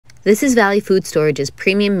This is Valley Food Storage's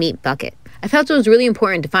Premium Meat Bucket. I felt it was really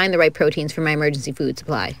important to find the right proteins for my emergency food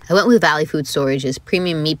supply. I went with Valley Food Storage's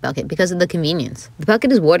Premium Meat Bucket because of the convenience. The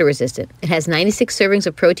bucket is water resistant. It has 96 servings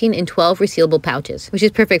of protein in 12 resealable pouches, which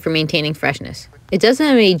is perfect for maintaining freshness. It doesn't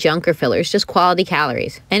have any junk or fillers, just quality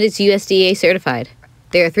calories, and it's USDA certified.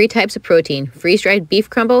 There are 3 types of protein: freeze-dried beef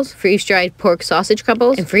crumbles, freeze-dried pork sausage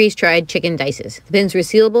crumbles, and freeze-dried chicken dices. The bin's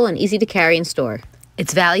resealable and easy to carry and store.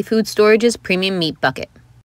 It's Valley Food Storage's Premium Meat Bucket.